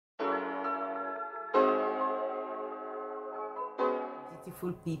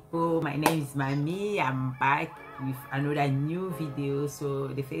beautiful people, my name is Mami. I'm back with another new video. So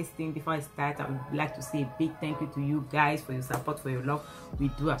the first thing before I start, I would like to say a big thank you to you guys for your support, for your love. We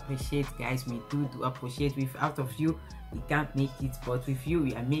do appreciate, guys. We do appreciate. Without of you we can't make it, but with you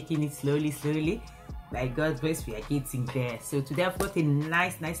we are making it slowly. By God's grace, we are getting there. So today I've got a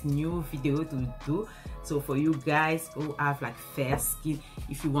nice new video to do. So for you guys who have like fair skin,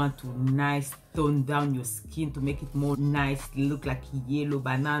 if you want to tone down your skin to make it more nice, look like yellow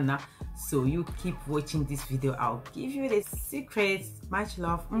banana, so you keep watching this video. I'll give you the secrets. Much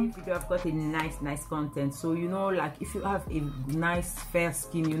love. This video I've got a nice content. So you know, like if you have a nice fair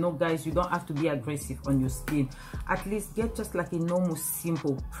skin, you know guys, you don't have to be aggressive on your skin. At least get just like a normal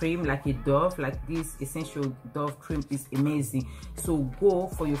simple cream, like a Dove, like this essential Dove cream is amazing. So go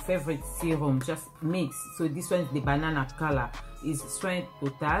for your favorite serum, just mix. So this one is the banana color, is strength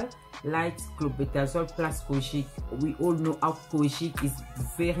total, light clobetazole plus kojic. We all know how kojic is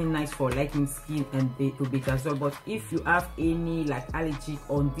very nice for lightening skin and the clobetazole, but if you have any like allergy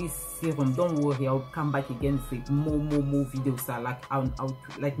on this serum, don't worry, I'll come back again with more videos like how to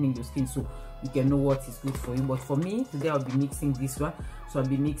lightening your skin, so you can know what is good for you. But for me today, I'll be mixing this one. So I'll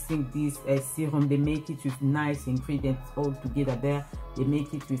be mixing this serum. They make it with nice ingredients all together there. They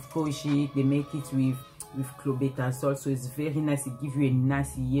make it with kojic, they make it with clobetazole, so it's very nice. It gives you a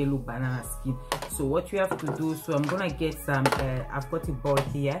nice yellow banana skin. So what you have to do, so I'm gonna get some I've got a bowl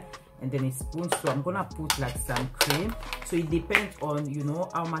here and then a spoon. So I'm gonna put like some cream. So it depends on, you know,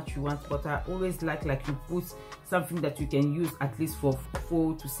 how much you want, but I always like you put something that you can use at least for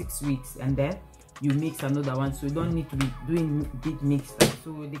 4 to 6 weeks, and then you mix another one, so you don't need to be doing big mix.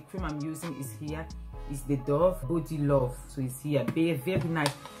 So the cream I'm using is here, is the Dove Body Love. So it's here, very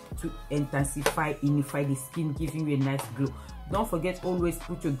nice to intensify, unify the skin, giving you a nice glow. Don't forget, always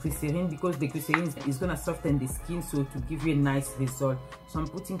put your glycerin, because the glycerin is gonna soften the skin, so to give you a nice result. So I'm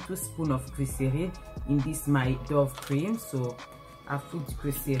putting 2 spoons of glycerin in this my Dove cream. So I put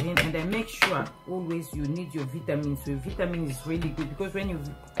glycerin, and I make sure always you need your vitamin. So your vitamin is really good, because when you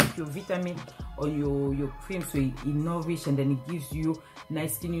put your vitamin on your cream, so it nourishes and then it gives you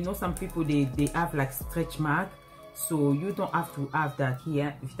nice skin. You know, some people they have like stretch mark, so you don't have to have that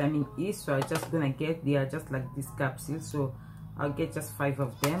here. Vitamin E, so I'm just gonna get, they are just like this capsule, so I'll get just 5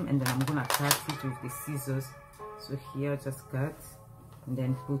 of them, and then I'm gonna cut it with the scissors. So here just cut and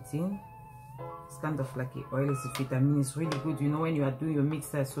then put in. It's kind of like a oil. Is vitamin is really good, you know, when you are doing your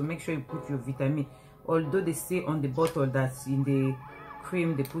mixer. So make sure you put your vitamin, although they say on the bottle that in the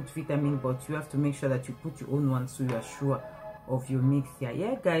cream they put vitamin, but you have to make sure that you put your own one, so you are sure of your mix here.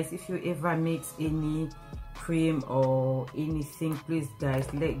 Yeah guys, if you ever mix any cream or anything, please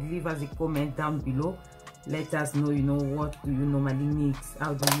guys, leave us a comment down below. Let us know, you know, what do you normally mix,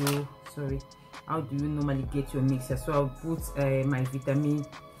 how do you normally get your mixer. So I'll put my vitamin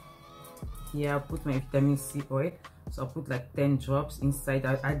here. I'll put my vitamin C oil, so I'll put like 10 drops inside.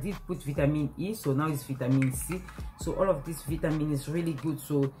 I did put vitamin E, so now it's vitamin C. So all of this vitamin is really good,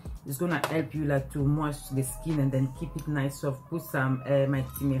 so it's gonna help you like to moisturize the skin and then keep it nice. So I've put some my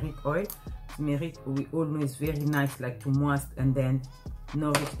turmeric oil. Turmeric, we all know, is very nice like to moist and then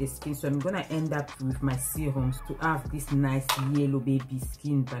nourish the skin. So I'm gonna end up with my serums to have this nice yellow baby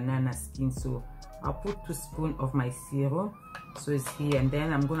skin, banana skin. So I'll put 2 spoons of my serum, so it's here, and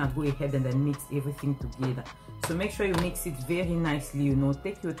then I'm gonna go ahead and then mix everything together. So make sure you mix it very nicely, you know,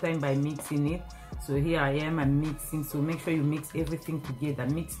 take your time by mixing it. So here I am, I'm mixing. So make sure you mix everything together,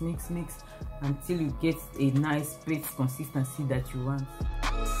 mix until you get a nice paste consistency that you want.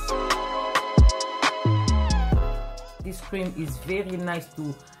 This cream is very nice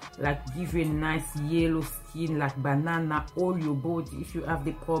to like give you a nice yellow skin, like banana all your body. If you have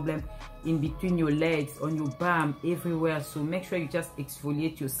the problem in between your legs, on your bum, everywhere, so make sure you just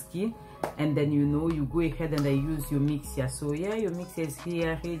exfoliate your skin, and then, you know, you go ahead and use your mixer. So yeah, your mixer is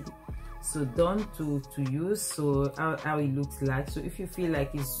here ready, so done to use. So how it looks like. So if you feel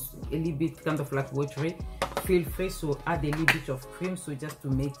like it's a little bit kind of like watery, feel free, so add a little bit of cream, so just to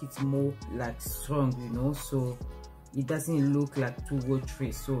make it more like strong, you know, so it doesn't look like too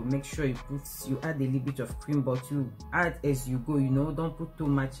watery. So make sure you add a little bit of cream, but you add as you go, you know, don't put too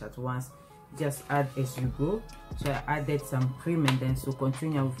much at once, just add as you go. So I added some cream, and then so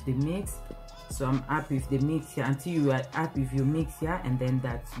continue with the mix. So I'm happy with the mix here until you are happy with your mix here, and then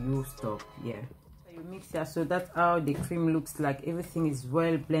that you stop. Yeah, your mix here. So that's how the cream looks like. Everything is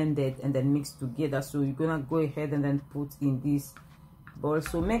well blended and then mixed together. So you're gonna go ahead and then put in this bowl.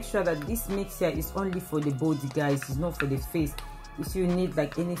 So make sure that this mixture is only for the body, guys, it's not for the face. If you need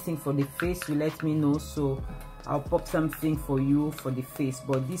like anything for the face, you let me know, so I'll pop something for you for the face,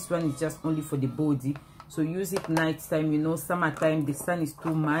 but this one is just only for the body. so use it night time. You know, summertime the sun is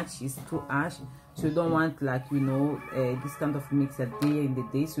too much, it's too harsh, so you don't want, like, you know, this kind of mix at day in the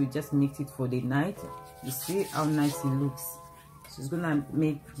day, so you just mix it for the night. You see how nice it looks. So it's gonna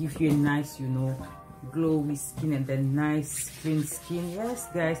give you a nice, you know, glowy skin and then nice clean skin. Yes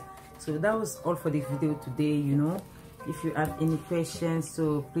guys, so that was all for the video today. You know, if you have any questions,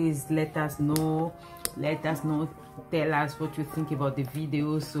 so please let us know, tell us what you think about the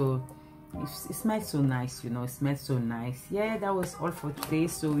video. So it smells so nice, you know, it smells so nice. Yeah, that was all for today.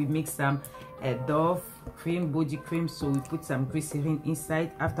 So we make some Dove cream, body cream, so we put some glycerin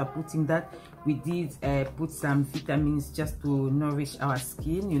inside. After putting that, we did put some vitamins just to nourish our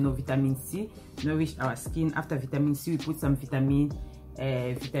skin, you know, vitamin C, nourish our skin. After vitamin C, we put some vitamin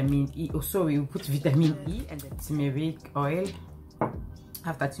E, oh sorry, we put vitamin E and then turmeric oil.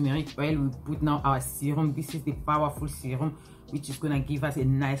 After turmeric oil, we put now our serum. This is the powerful serum which is gonna give us a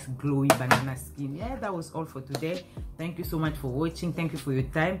nice glowy banana skin. Yeah, that was all for today. Thank you so much for watching. Thank you for your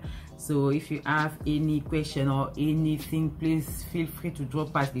time. So if you have any question or anything, please feel free to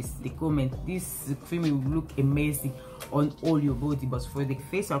drop us the comment. This cream will look amazing on all your body, but for the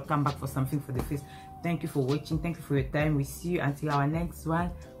face, I'll come back for something for the face. Thank you for watching. Thank you for your time. We see you until our next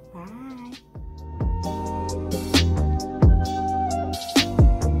one. Bye.